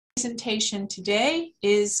presentation today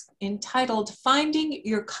is entitled Finding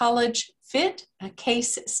Your College Fit, a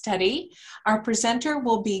Case Study. Our presenter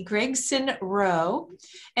will be Greighson Rowe,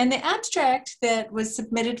 and the abstract that was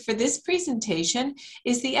submitted for this presentation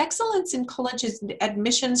is the Excellence in College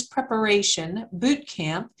Admissions Preparation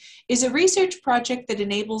Bootcamp is a research project that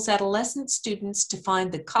enables adolescent students to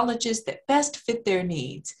find the colleges that best fit their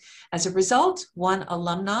needs. As a result, one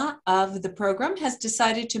alumna of the program has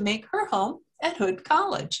decided to make her home at Hood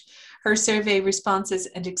College. Her survey responses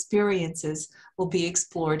and experiences will be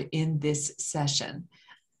explored in this session.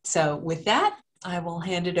 So with that, I will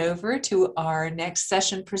hand it over to our next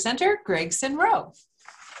session presenter, Greighson Rowe.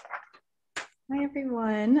 Hi,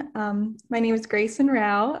 everyone. My name is Greighson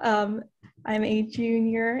Rowe. I'm a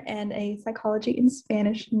junior and a psychology and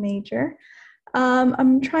Spanish major.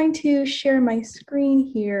 I'm trying to share my screen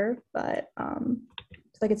here, but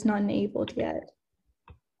it's like it's not enabled yet.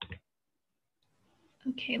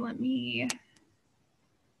 Okay, let me.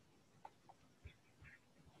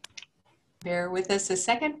 Bear with us a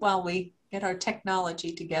second while we get our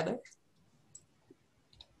technology together.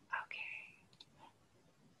 Okay.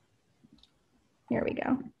 Here we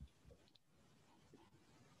go.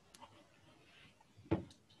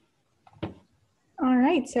 All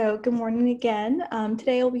right, so good morning again.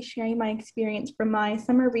 Today I'll be sharing my experience from my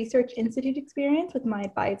Summer Research Institute experience with my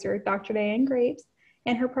advisor, Dr. Diane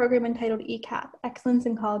and her program entitled ECAP, Excellence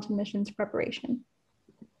in College Admissions Preparation.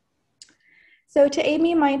 So to aid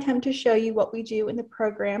me in my attempt to show you what we do in the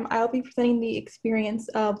program, I'll be presenting the experience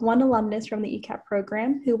of one alumnus from the ECAP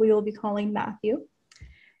program, who we will be calling Matthew.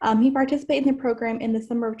 He participated in the program in the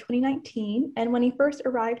summer of 2019, and when he first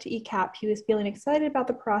arrived to ECAP, he was feeling excited about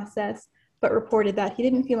the process, but reported that he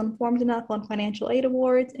didn't feel informed enough on financial aid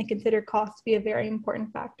awards and considered cost to be a very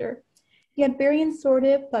important factor. He had very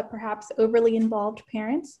insortive, but perhaps overly involved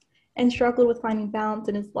parents, and struggled with finding balance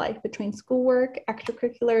in his life between schoolwork,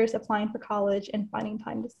 extracurriculars, applying for college, and finding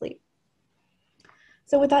time to sleep.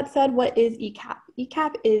 So with that said, what is ECAP?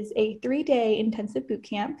 ECAP is a 3-day intensive boot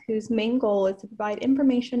camp whose main goal is to provide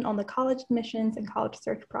information on the college admissions and college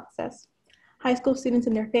search process. High school students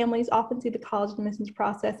and their families often see the college admissions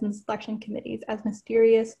process and selection committees as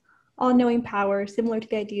mysterious, all-knowing power, similar to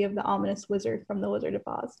the idea of the ominous wizard from The Wizard of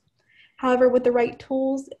Oz. However, with the right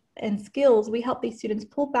tools and skills, we help these students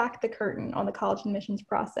pull back the curtain on the college admissions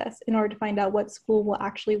process in order to find out what school will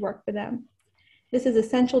actually work for them. This is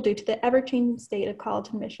essential due to the ever-changing state of college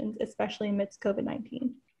admissions, especially amidst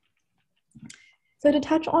COVID-19. So to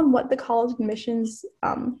touch on what the college admissions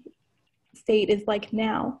state is like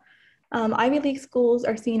now, Ivy League schools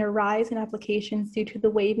are seeing a rise in applications due to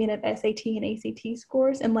the waiving of SAT and ACT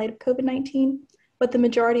scores in light of COVID-19. But the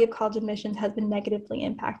majority of college admissions has been negatively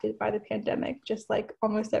impacted by the pandemic, just like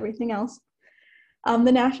almost everything else.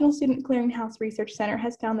 The National Student Clearinghouse Research Center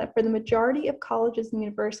has found that for the majority of colleges and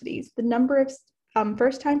universities, the number of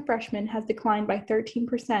first-time freshmen has declined by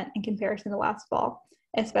 13% in comparison to last fall,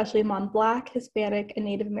 especially among Black, Hispanic, and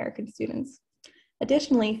Native American students.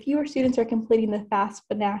 Additionally, fewer students are completing the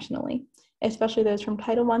FAFSA nationally, especially those from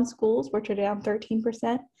Title I schools, which are down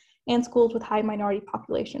 13%, and schools with high minority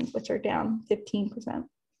populations, which are down 15%.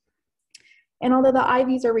 And although the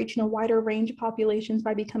Ivies are reaching a wider range of populations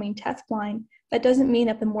by becoming test blind, that doesn't mean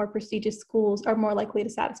that the more prestigious schools are more likely to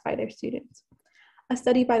satisfy their students. A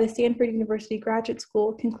study by the Stanford University Graduate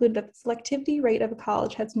School concluded that the selectivity rate of a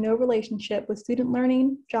college has no relationship with student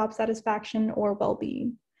learning, job satisfaction, or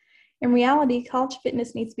well-being. In reality, college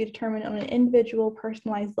fitness needs to be determined on an individual,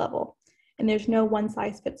 personalized level, and there's no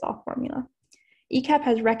one-size-fits-all formula. ECAP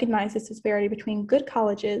has recognized this disparity between good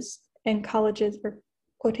colleges and colleges, or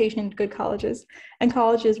quotation, good colleges, and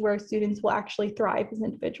colleges where students will actually thrive as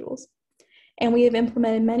individuals. And we have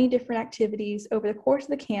implemented many different activities over the course of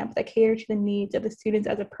the camp that cater to the needs of the students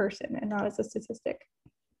as a person and not as a statistic.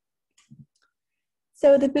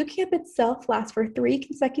 So the bootcamp itself lasts for 3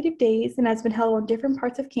 consecutive days and has been held on different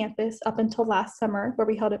parts of campus up until last summer, where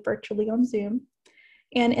we held it virtually on Zoom.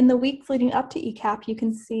 And in the weeks leading up to ECAP, you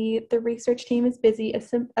can see the research team is busy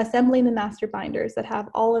assembling the master binders that have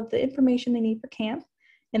all of the information they need for camp.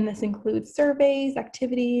 And this includes surveys,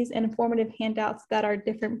 activities, and informative handouts that our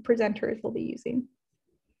different presenters will be using.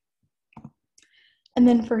 And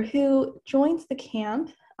then for who joins the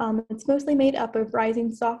camp, it's mostly made up of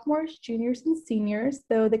rising sophomores, juniors, and seniors,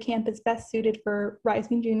 though the camp is best suited for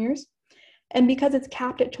rising juniors. And because it's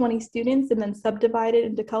capped at 20 students and then subdivided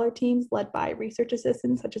into color teams led by research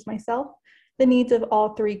assistants such as myself, the needs of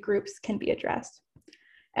all 3 groups can be addressed.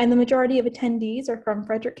 And the majority of attendees are from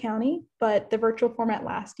Frederick County, but the virtual format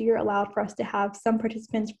last year allowed for us to have some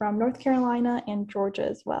participants from North Carolina and Georgia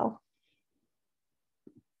as well.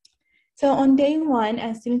 So on day one,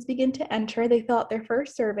 as students begin to enter, they fill out their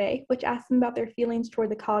first survey, which asks them about their feelings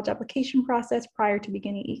toward the college application process prior to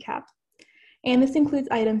beginning ECAP. And this includes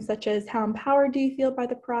items such as how empowered do you feel by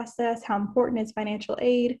the process, how important is financial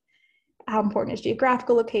aid, how important is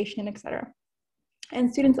geographical location, etc.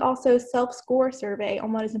 And students also self-score a survey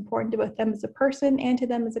on what is important to both them as a person and to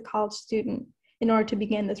them as a college student in order to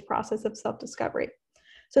begin this process of self-discovery.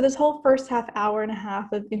 So this whole first hour and a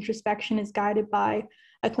half of introspection is guided by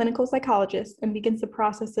a clinical psychologist and begins the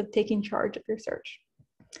process of taking charge of your search.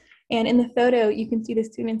 And in the photo, you can see the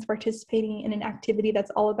students participating in an activity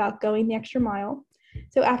that's all about going the extra mile.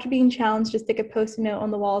 So after being challenged to stick a Post-it note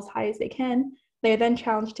on the wall as high as they can, they are then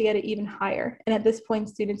challenged to get it even higher. And at this point,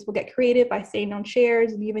 students will get creative by staying on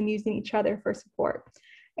chairs and even using each other for support.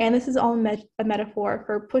 And this is all a metaphor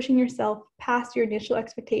for pushing yourself past your initial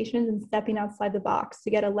expectations and stepping outside the box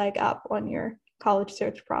to get a leg up on your college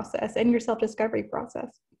search process and your self-discovery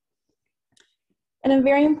process. And a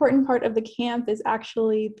very important part of the camp is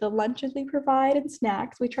actually the lunches we provide and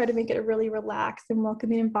snacks. We try to make it a really relaxed and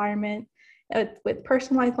welcoming environment with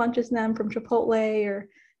personalized lunches then from Chipotle or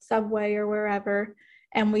Subway or wherever.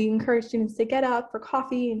 And we encourage students to get up for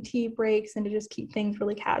coffee and tea breaks and to just keep things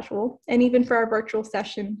really casual. And even for our virtual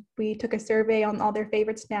session, we took a survey on all their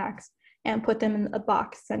favorite snacks and put them in a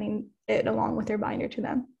box, sending it along with their binder to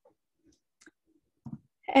them.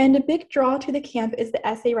 And a big draw to the camp is the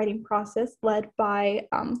essay writing process led by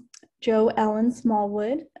Jo Ellen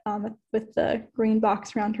Smallwood with the green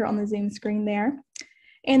box around her on the Zoom screen there.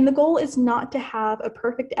 And the goal is not to have a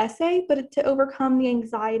perfect essay, but to overcome the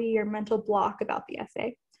anxiety or mental block about the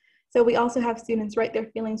essay. So we also have students write their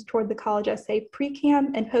feelings toward the college essay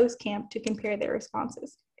pre-camp and post-camp to compare their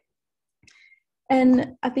responses.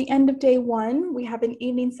 And at the end of day one, we have an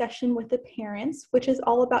evening session with the parents, which is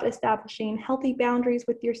all about establishing healthy boundaries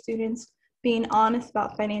with your students, being honest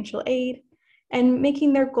about financial aid, and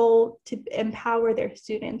making their goal to empower their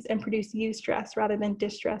students and produce eustress rather than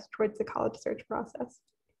distress towards the college search process.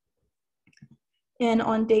 And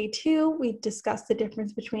on day two, we discussed the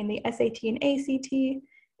difference between the SAT and ACT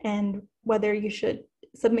and whether you should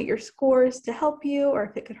submit your scores to help you or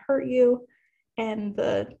if it could hurt you, and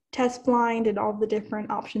the test blind and all the different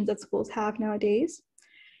options that schools have nowadays.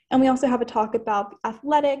 And we also have a talk about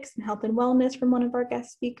athletics and health and wellness from one of our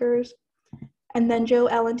guest speakers. And then Jo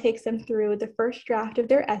Ellen takes them through the first draft of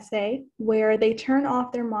their essay, where they turn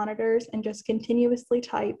off their monitors and just continuously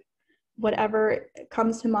type whatever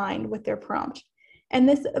comes to mind with their prompt. And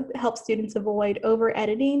this helps students avoid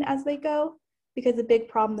over-editing as they go, because a big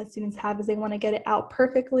problem that students have is they want to get it out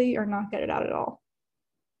perfectly or not get it out at all.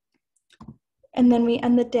 And then we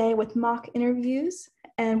end the day with mock interviews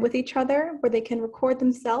and with each other, where they can record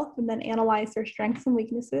themselves and then analyze their strengths and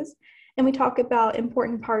weaknesses. And we talk about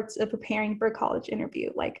important parts of preparing for a college interview,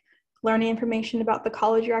 like learning information about the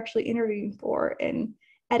college you're actually interviewing for and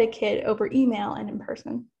etiquette over email and in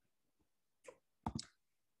person.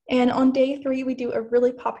 And on day three, we do a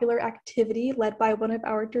really popular activity led by one of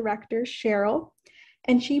our directors, Cheryl.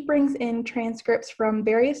 And she brings in transcripts from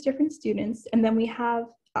various different students. And then we have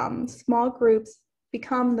small groups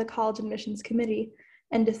become the college admissions committee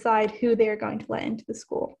and decide who they're going to let into the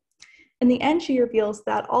school. In the end, she reveals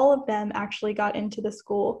that all of them actually got into the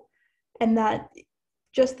school and that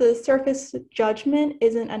just the surface judgment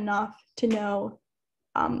isn't enough to know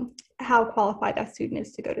how qualified that student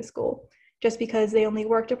is to go to school. Just because they only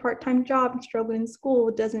worked a part-time job and struggled in school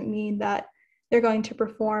doesn't mean that they're going to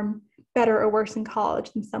perform better or worse in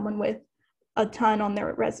college than someone with a ton on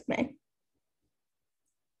their resume.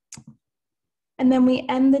 And then we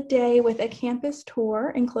end the day with a campus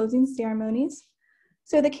tour and closing ceremonies.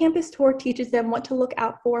 So the campus tour teaches them what to look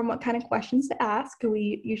out for and what kind of questions to ask.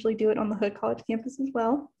 We usually do it on the Hood College campus as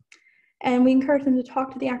well. And we encourage them to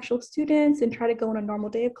talk to the actual students and try to go on a normal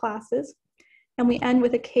day of classes. And we end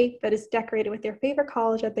with a cake that is decorated with their favorite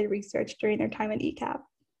college that they researched during their time at ECAP.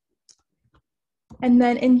 And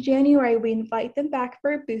then in January, we invite them back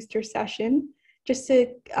for a booster session just to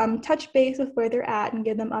touch base with where they're at and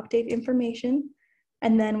give them updated information.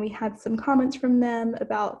 And then we had some comments from them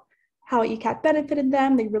about how ECAP benefited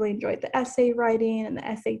them. They really enjoyed the essay writing and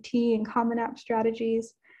the SAT and Common App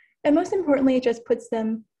strategies. And most importantly, it just puts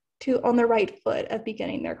them on the right foot of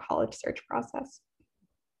beginning their college search process.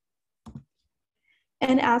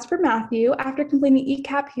 And as for Matthew, after completing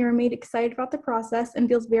ECAP, he remained excited about the process and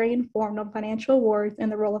feels very informed on financial awards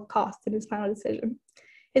and the role of cost in his final decision.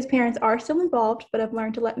 His parents are still involved, but have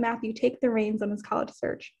learned to let Matthew take the reins on his college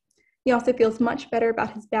search. He also feels much better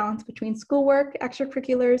about his balance between schoolwork,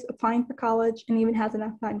 extracurriculars, applying for college, and even has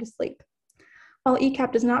enough time to sleep. While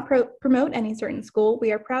ECAP does not promote any certain school,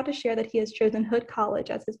 we are proud to share that he has chosen Hood College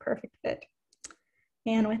as his perfect fit.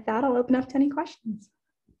 And with that, I'll open up to any questions.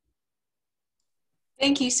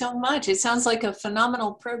 Thank you so much. It sounds like a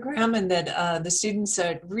phenomenal program and that the students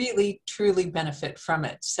really, truly benefit from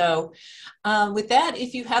it. So with that,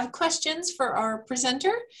 if you have questions for our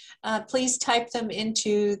presenter, please type them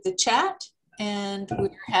into the chat and we're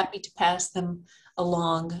happy to pass them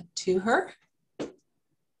along to her.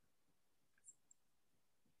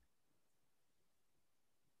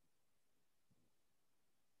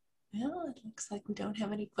 Well, it looks like we don't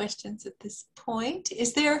have any questions at this point.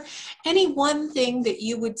 Is there any one thing that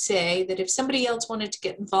you would say that if somebody else wanted to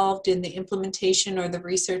get involved in the implementation or the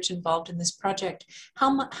research involved in this project, how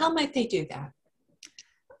might they do that?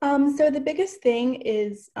 So the biggest thing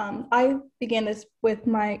is I began this with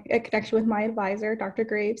a connection with my advisor, Dr.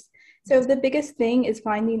 Graves. So the biggest thing is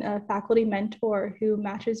finding a faculty mentor who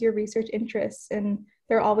matches your research interests, and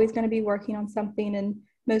they're always going to be working on something, and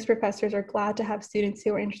most professors are glad to have students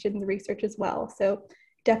who are interested in the research as well. So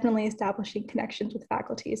definitely establishing connections with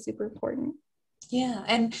faculty is super important. Yeah,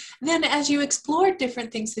 and then as you explored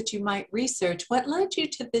different things that you might research, what led you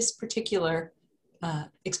to this particular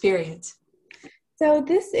experience? So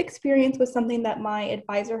this experience was something that my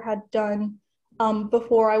advisor had done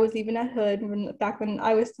before I was even at Hood, back when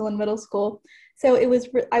I was still in middle school. So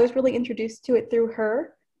I was really introduced to it through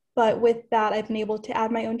her. But with that, I've been able to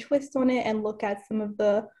add my own twist on it and look at some of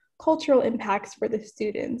the cultural impacts for the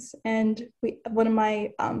students. And one of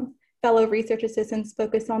my fellow research assistants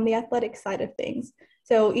focused on the athletic side of things.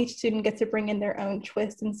 So each student gets to bring in their own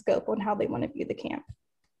twist and scope on how they want to view the camp.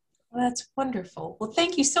 Well, that's wonderful. Well,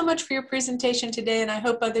 thank you so much for your presentation today, and I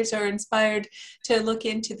hope others are inspired to look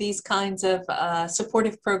into these kinds of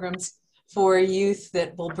supportive programs for youth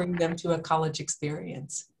that will bring them to a college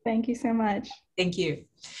experience. Thank you so much. Thank you.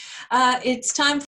 It's time